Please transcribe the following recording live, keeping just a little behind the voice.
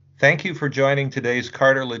Thank you for joining today's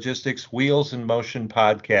Carter Logistics Wheels in Motion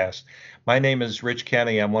podcast. My name is Rich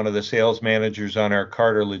Kenny. I'm one of the sales managers on our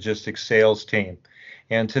Carter Logistics sales team.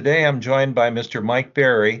 And today I'm joined by Mr. Mike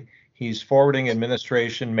Berry. He's forwarding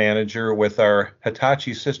administration manager with our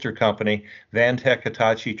Hitachi sister company, Vantec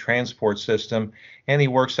Hitachi Transport System, and he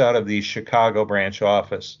works out of the Chicago branch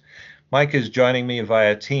office. Mike is joining me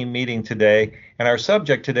via team meeting today, and our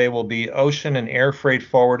subject today will be Ocean and Air Freight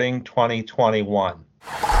Forwarding 2021.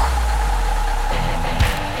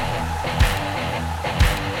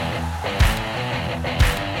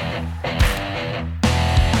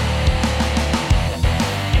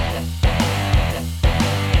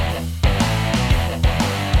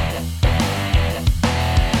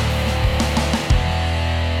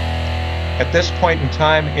 At this point in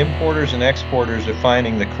time, importers and exporters are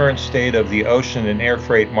finding the current state of the ocean and air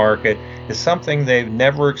freight market is something they've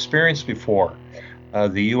never experienced before.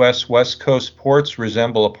 The U.S. West Coast ports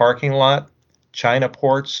resemble a parking lot. China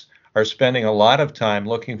ports are spending a lot of time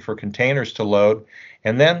looking for containers to load.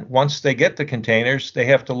 And then once they get the containers, they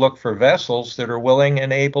have to look for vessels that are willing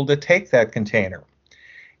and able to take that container.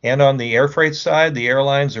 And on the air freight side, the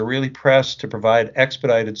airlines are really pressed to provide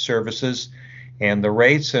expedited services, and the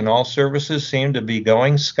rates in all services seem to be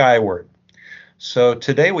going skyward. So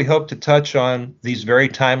today we hope to touch on these very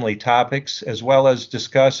timely topics, as well as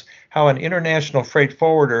discuss how an international freight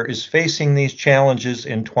forwarder is facing these challenges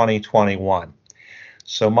in 2021.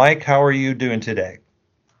 So Mike, how are you doing today?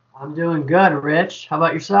 I'm doing good, Rich. How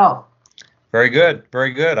about yourself? Very good, very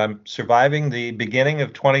good. I'm surviving the beginning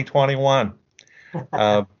of 2021.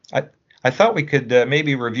 I thought we could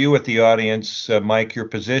maybe review with the audience, Mike, your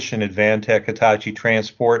position at Vantec Hitachi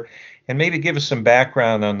Transport, and maybe give us some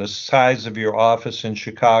background on the size of your office in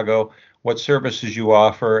Chicago, what services you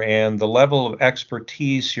offer, and the level of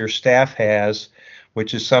expertise your staff has,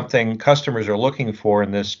 which is something customers are looking for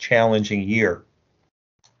in this challenging year.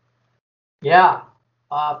 Yeah.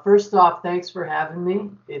 First off, thanks for having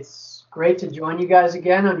me. It's great to join you guys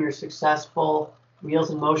again on your successful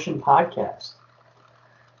Wheels in Motion podcast.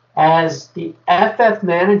 As the FF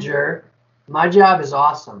manager, my job is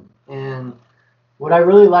awesome. And what I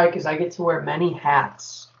really like is I get to wear many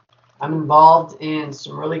hats. I'm involved in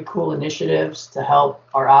some really cool initiatives to help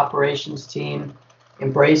our operations team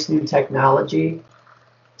embrace new technology,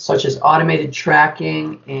 such as automated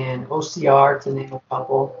tracking and OCR, to name a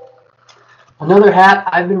couple. Another hat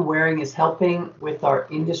I've been wearing is helping with our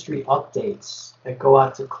industry updates that go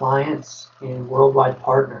out to clients and worldwide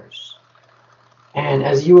partners. And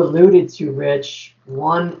as you alluded to, Rich,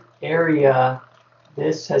 one area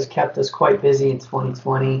this has kept us quite busy in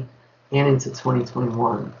 2020 and into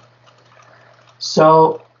 2021.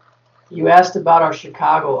 So you asked about our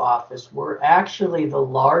Chicago office. We're actually the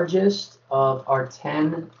largest of our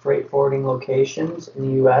 10 freight forwarding locations in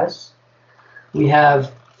the U.S. We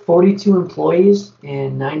have 42 employees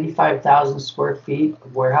and 95,000 square feet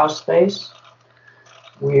of warehouse space.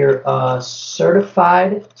 We're a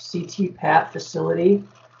certified CT-PAT facility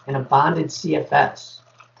and a bonded CFS,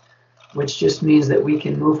 which just means that we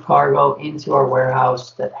can move cargo into our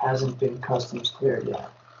warehouse that hasn't been customs cleared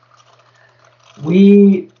yet.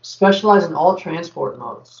 We specialize in all transport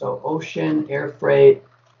modes, so ocean, air freight,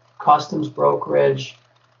 customs brokerage,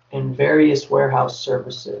 and various warehouse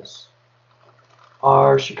services.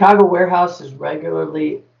 Our Chicago warehouse is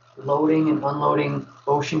regularly loading and unloading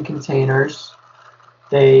ocean containers.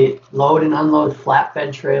 They load and unload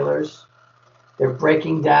flatbed trailers. They're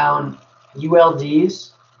breaking down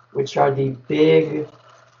ULDs, which are the big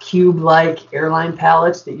cube-like airline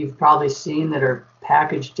pallets that you've probably seen that are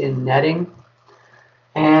packaged in netting.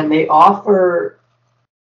 And they offer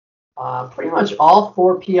pretty much all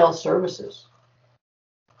 4PL services.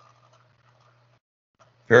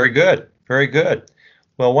 Very good, very good.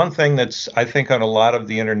 Well, one thing that's, I think, on a lot of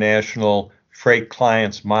the international freight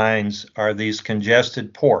clients' minds are these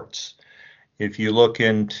congested ports. If you look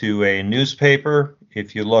into a newspaper,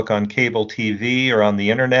 if you look on cable TV or on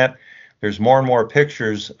the internet, there's more and more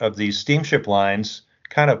pictures of these steamship lines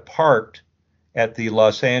kind of parked at the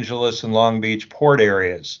Los Angeles and Long Beach port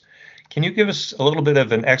areas. Can you give us a little bit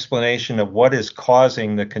of an explanation of what is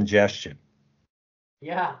causing the congestion?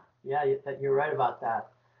 Yeah, you're right about that.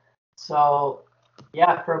 So,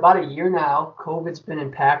 yeah, for about a year now, COVID's been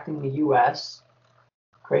impacting the U.S.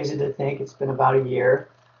 Crazy to think it's been about a year.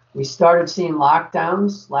 We started seeing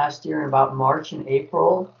lockdowns last year in about March and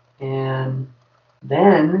April, and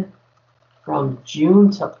then from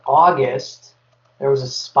June to August, there was a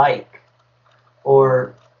spike,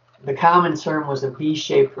 or the common term was a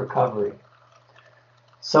V-shaped recovery.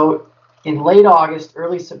 So in late August,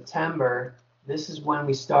 early September, this is when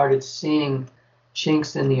we started seeing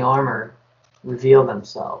chinks in the armor reveal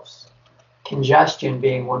themselves. Congestion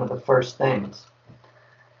being one of the first things.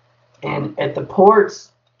 And at the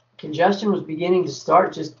ports, congestion was beginning to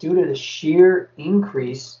start just due to the sheer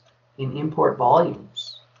increase in import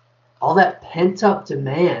volumes. All that pent-up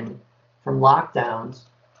demand from lockdowns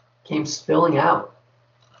came spilling out,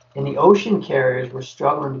 and the ocean carriers were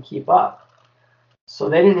struggling to keep up. So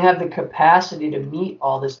they didn't have the capacity to meet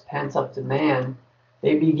all this pent-up demand.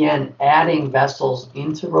 They began adding vessels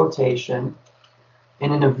into rotation,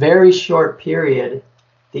 and in a very short period,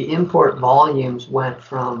 the import volumes went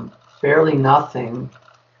from barely nothing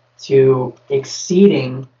to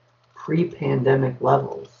exceeding pre-pandemic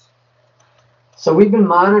levels. So we've been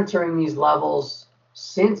monitoring these levels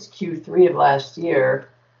since Q3 of last year,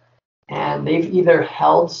 and they've either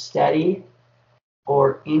held steady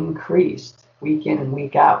or increased week in and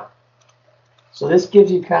week out. So this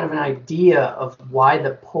gives you kind of an idea of why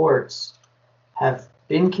the ports have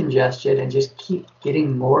been congested and just keep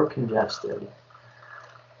getting more congested.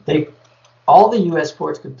 All the U.S.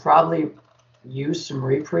 ports could probably use some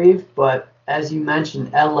reprieve, but as you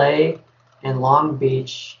mentioned, LA and Long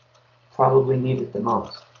Beach probably need it the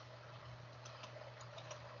most.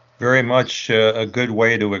 Very much a good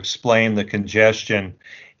way to explain the congestion.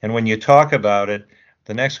 And when you talk about it,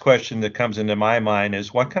 the next question that comes into my mind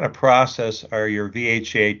is, what kind of process are your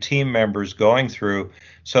VHA team members going through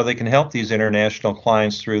so they can help these international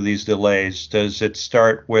clients through these delays? Does it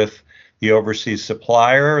start with the overseas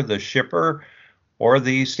supplier, the shipper, or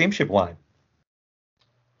the steamship line?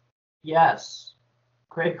 Yes,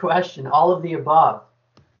 great question. All of the above.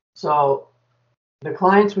 So the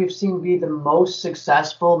clients we've seen be the most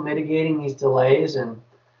successful mitigating these delays and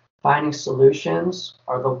finding solutions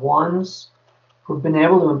are the ones who've been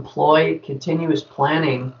able to employ continuous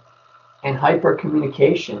planning and hyper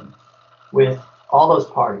communication with all those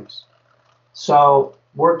parties. So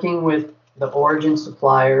working with the origin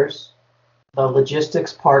suppliers, the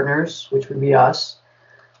logistics partners, which would be us,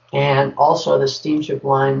 and also the steamship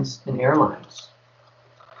lines and airlines.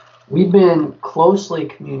 We've been closely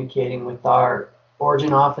communicating with our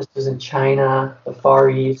origin offices in China, the Far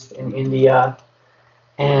East, and India,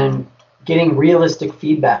 and getting realistic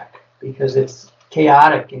feedback because it's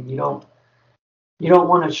chaotic and you don't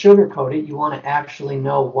want to sugarcoat it. You want to actually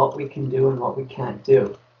know what we can do and what we can't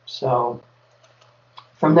do. So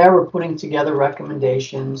from there, we're putting together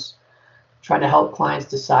recommendations, trying to help clients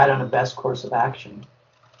decide on a best course of action.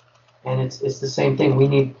 And it's the same thing. We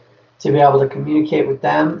need to be able to communicate with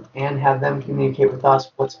them and have them communicate with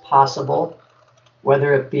us what's possible,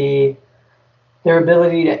 whether it be their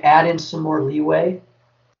ability to add in some more leeway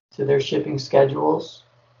to their shipping schedules,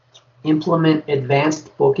 implement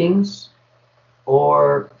advanced bookings,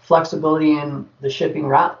 or flexibility in the shipping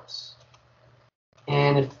routes.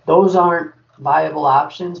 And if those aren't viable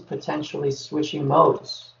options, potentially switching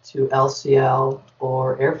modes to LCL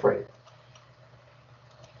or air freight.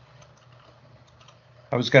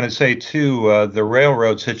 I was going to say, too, the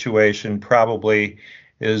railroad situation probably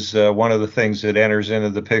is one of the things that enters into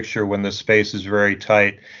the picture when the space is very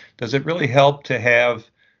tight. Does it really help to have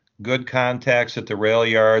good contacts at the rail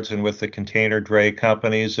yards and with the container dray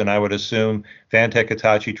companies? And I would assume Vantek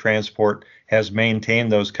Hitachi Transport has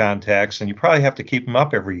maintained those contacts, and you probably have to keep them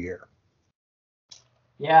up every year.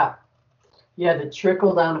 Yeah, the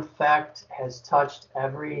trickle-down effect has touched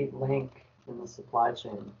every link in the supply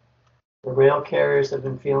chain. The rail carriers have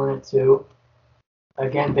been feeling it too.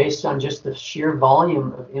 Again, based on just the sheer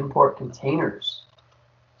volume of import containers.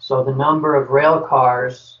 So the number of rail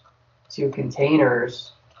cars to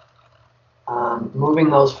containers,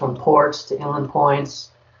 moving those from ports to inland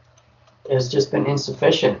points has just been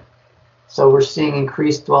insufficient. So we're seeing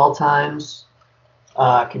increased dwell times.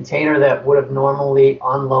 A container that would have normally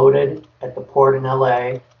unloaded at the port in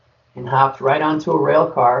LA and hopped right onto a rail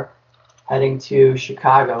car heading to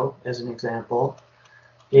Chicago, as an example,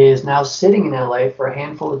 is now sitting in LA for a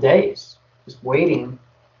handful of days, just waiting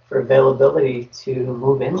for availability to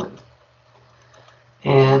move inland.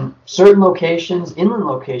 And certain locations, inland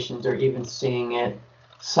locations, are even seeing it,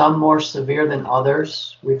 some more severe than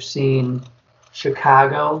others. We've seen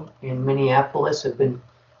Chicago and Minneapolis have been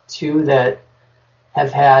two that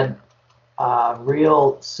have had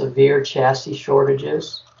real severe chassis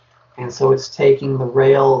shortages. And so it's taking the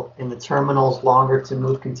rail and the terminals longer to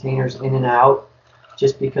move containers in and out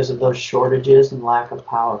just because of those shortages and lack of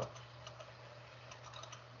power.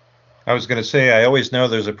 I was going to say, I always know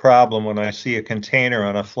there's a problem when I see a container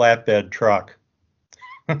on a flatbed truck.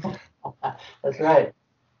 That's right.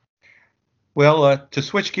 Well, to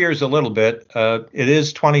switch gears a little bit, it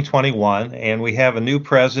is 2021, and we have a new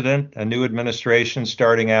president, a new administration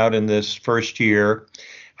starting out in this first year.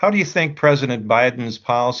 How do you think President Biden's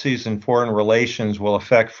policies in foreign relations will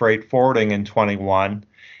affect freight forwarding in 21?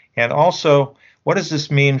 And also, what does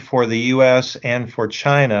this mean for the U.S. and for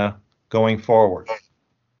China going forward?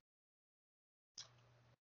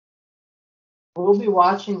 We'll be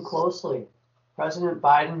watching closely. President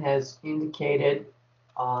Biden has indicated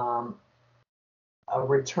um, a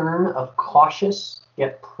return of cautious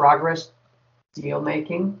yet progress deal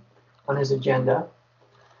making on his agenda.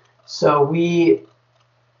 So we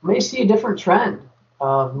may see a different trend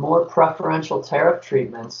of more preferential tariff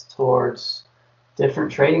treatments towards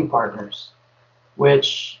different trading partners,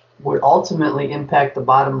 which would ultimately impact the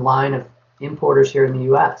bottom line of importers here in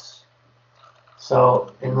the US.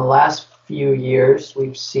 So in the last few years,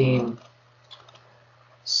 we've seen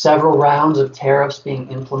several rounds of tariffs being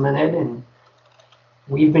implemented, and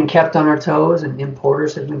we've been kept on our toes, and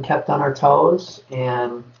importers have been kept on our toes.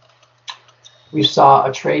 And we saw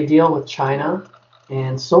a trade deal with China,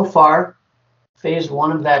 and so far, phase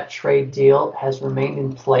one of that trade deal has remained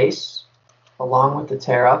in place along with the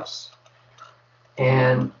tariffs.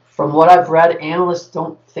 And from what I've read, analysts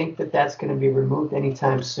don't think that that's going to be removed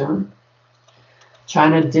anytime soon.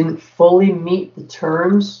 China didn't fully meet the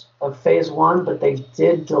terms of phase one, but they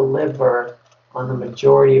did deliver on the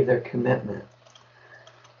majority of their commitment.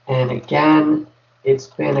 And again, it's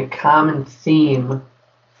been a common theme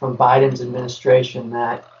from Biden's administration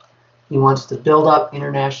that he wants to build up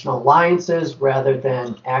international alliances rather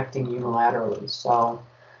than acting unilaterally. So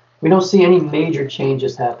we don't see any major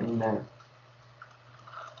changes happening there.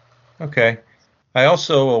 Okay. I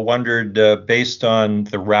also wondered, based on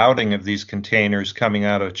the routing of these containers coming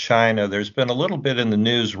out of China, there's been a little bit in the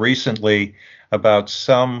news recently about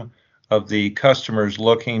some of the customers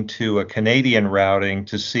looking to a Canadian routing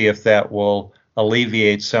to see if that will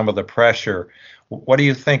alleviate some of the pressure. What do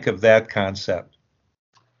you think of that concept?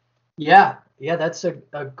 Yeah, that's a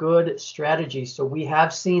good strategy. So we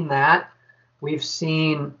have seen that. We've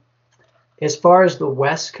seen, as far as the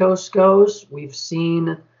West Coast goes, we've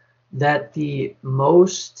seen that the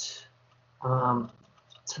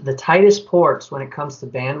tightest ports when it comes to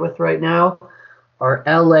bandwidth right now are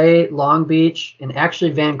LA, Long Beach, and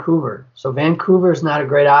actually Vancouver. So Vancouver is not a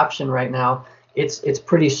great option right now. It's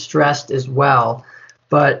pretty stressed as well.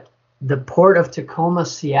 But the port of Tacoma,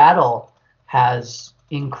 Seattle has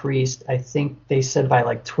increased, I think they said by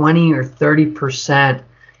like 20 or 30%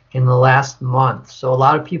 in the last month. So a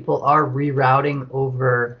lot of people are rerouting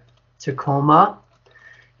over Tacoma.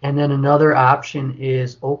 And then another option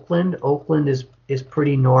is Oakland. Oakland is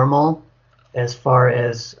pretty normal as far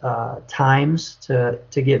as times to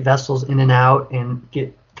get vessels in and out and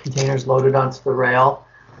get containers loaded onto the rail.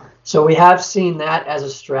 So we have seen that as a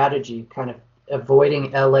strategy, kind of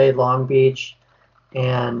avoiding LA, Long Beach,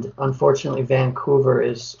 and unfortunately Vancouver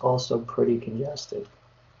is also pretty congested.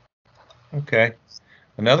 Okay.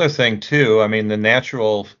 Another thing, too, I mean, the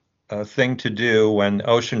natural thing to do when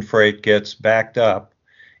ocean freight gets backed up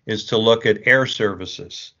is to look at air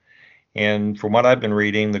services. And from what I've been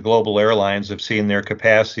reading, the global airlines have seen their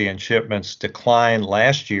capacity and shipments decline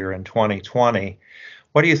last year in 2020.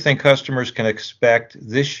 What do you think customers can expect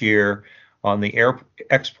this year on the air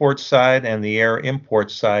export side and the air import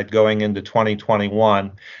side going into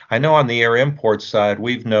 2021? I know on the air import side,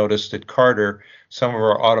 we've noticed at Carter, some of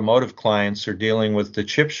our automotive clients are dealing with the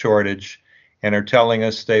chip shortage and are telling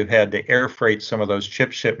us they've had to air freight some of those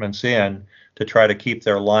chip shipments in to try to keep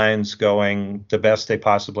their lines going the best they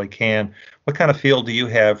possibly can. What kind of feel do you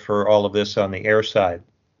have for all of this on the air side?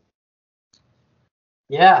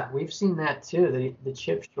 Yeah, we've seen that too. The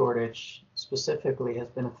chip shortage specifically has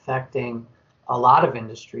been affecting a lot of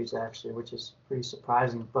industries actually, which is pretty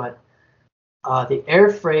surprising. But the air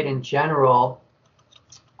freight in general,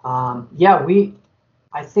 I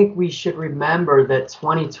think we should remember that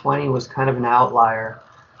 2020 was kind of an outlier.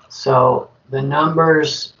 So the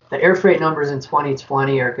air freight numbers in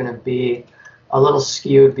 2020 are going to be a little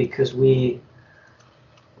skewed because we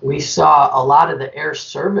saw a lot of the air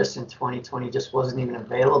service in 2020 just wasn't even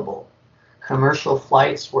available. Commercial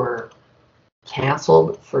flights were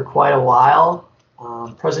canceled for quite a while.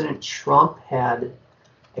 President Trump had,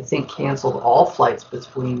 I think, canceled all flights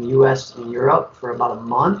between US and Europe for about a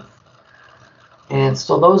month. And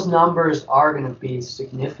so those numbers are going to be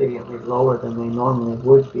significantly lower than they normally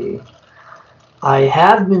would be. I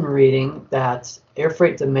have been reading that air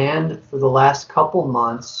freight demand for the last couple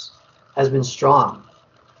months has been strong.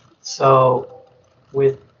 So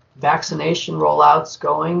with vaccination rollouts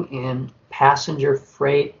going and passenger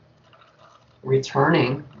freight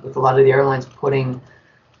returning, with a lot of the airlines putting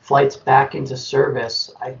flights back into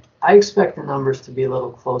service, I expect the numbers to be a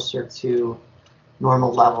little closer to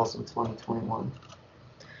normal levels in 2021.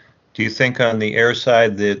 Do you think on the air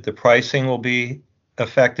side that the pricing will be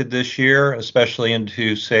affected this year, especially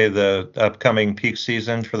into, say, the upcoming peak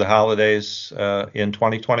season for the holidays in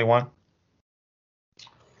 2021?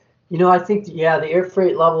 I think, yeah, the air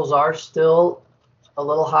freight levels are still a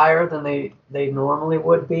little higher than they normally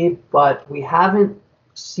would be, but we haven't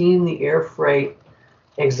seen the air freight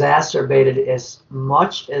exacerbated as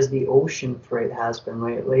much as the ocean freight has been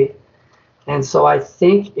lately. And so I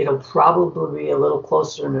think it'll probably be a little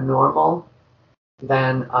closer to normal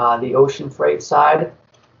than the ocean freight side.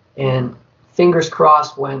 And fingers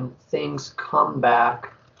crossed, when things come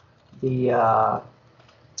back,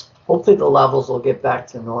 hopefully the levels will get back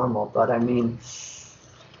to normal. But I mean,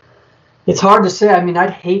 it's hard to say. I mean,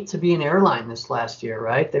 I'd hate to be an airline this last year,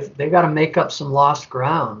 right? They've got to make up some lost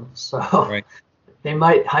ground. So right. They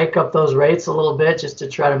might hike up those rates a little bit just to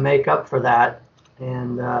try to make up for that.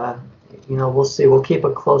 And, we'll see. We'll keep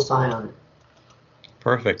a close eye on it.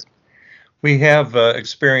 Perfect. We have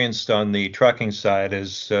experienced on the trucking side,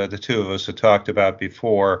 as the two of us have talked about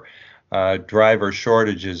before, driver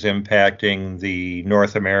shortages impacting the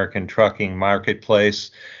North American trucking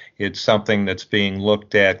marketplace. It's something that's being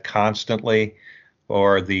looked at constantly,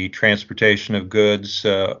 or the transportation of goods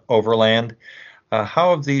overland. How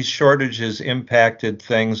have these shortages impacted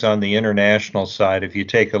things on the international side? If you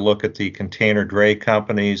take a look at the container dray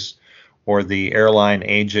companies or the airline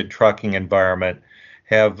agent trucking environment,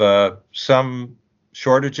 have some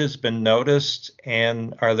shortages been noticed?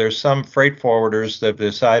 And are there some freight forwarders that have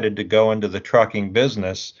decided to go into the trucking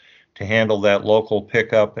business to handle that local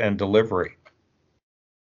pickup and delivery?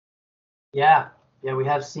 Yeah, we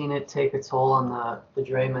have seen it take a toll on the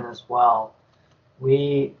draymen as well.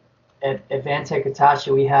 We at Vantec Hitachi,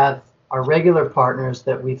 we have our regular partners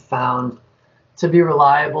that we've found to be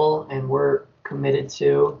reliable and we're committed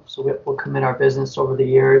to. So we'll commit our business over the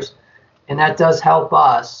years. And that does help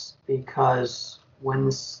us, because when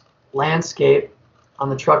this landscape on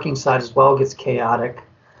the trucking side as well gets chaotic,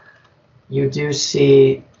 you do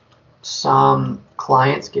see some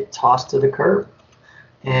clients get tossed to the curb.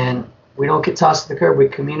 And we don't get tossed to the curb. We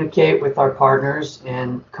communicate with our partners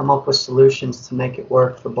and come up with solutions to make it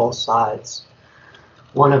work for both sides.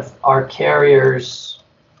 One of our carriers,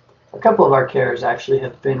 a couple of our carriers actually,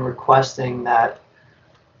 have been requesting that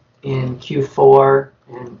in Q4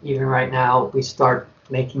 and even right now, we start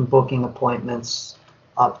making booking appointments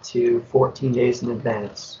up to 14 days in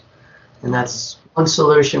advance. And that's one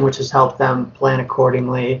solution which has helped them plan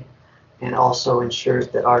accordingly and also ensures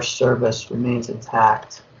that our service remains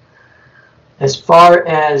intact. As far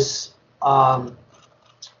as the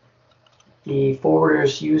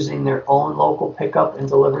forwarders using their own local pickup and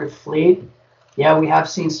delivery fleet, yeah, we have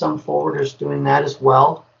seen some forwarders doing that as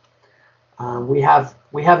well. We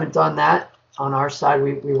haven't done that on our side.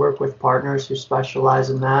 We work with partners who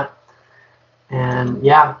specialize in that. And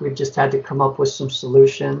yeah, we've just had to come up with some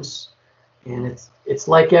solutions. And it's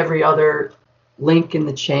like every other link in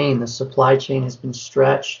the chain. The supply chain has been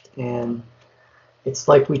stretched, and it's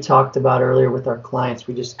like we talked about earlier with our clients.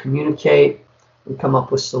 We just communicate, we come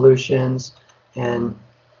up with solutions, and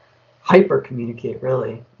hyper communicate,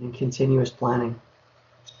 really, in continuous planning.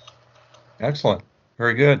 Excellent.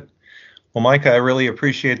 Very good. Well, Micah, I really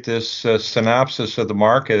appreciate this synopsis of the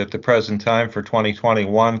market at the present time for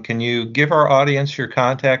 2021. Can you give our audience your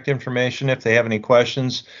contact information if they have any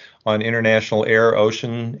questions on international air,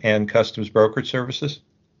 ocean, and customs brokerage services?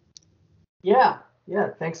 Yeah.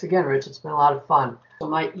 Thanks again, Rich. It's been a lot of fun. So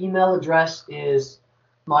my email address is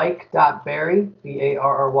mike.barry,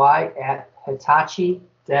 B-A-R-R-Y, at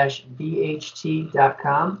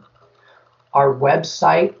hitachi-vht.com. Our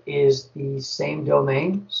website is the same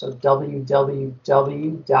domain, so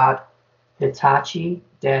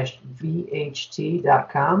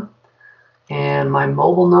www.hitachi-vht.com. And my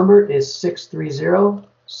mobile number is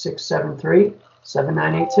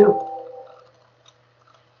 630-673-7982.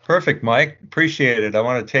 Perfect, Mike. Appreciate it. I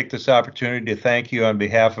want to take this opportunity to thank you on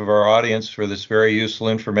behalf of our audience for this very useful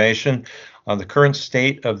information on the current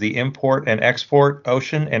state of the import and export,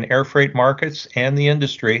 ocean and air freight markets and the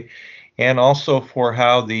industry, and also for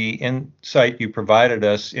how the insight you provided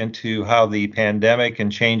us into how the pandemic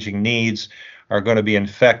and changing needs are going to be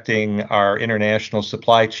infecting our international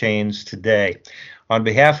supply chains today. On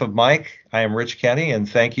behalf of Mike, I am Rich Kenny, and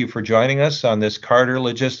thank you for joining us on this Carter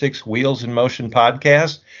Logistics Wheels in Motion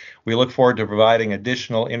podcast. We look forward to providing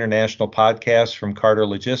additional international podcasts from Carter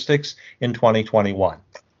Logistics in 2021.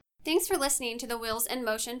 Thanks for listening to the Wheels in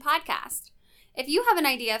Motion podcast. If you have an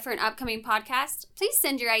idea for an upcoming podcast, please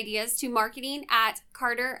send your ideas to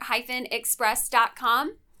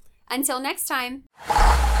marketing@carter-express.com. Until next time.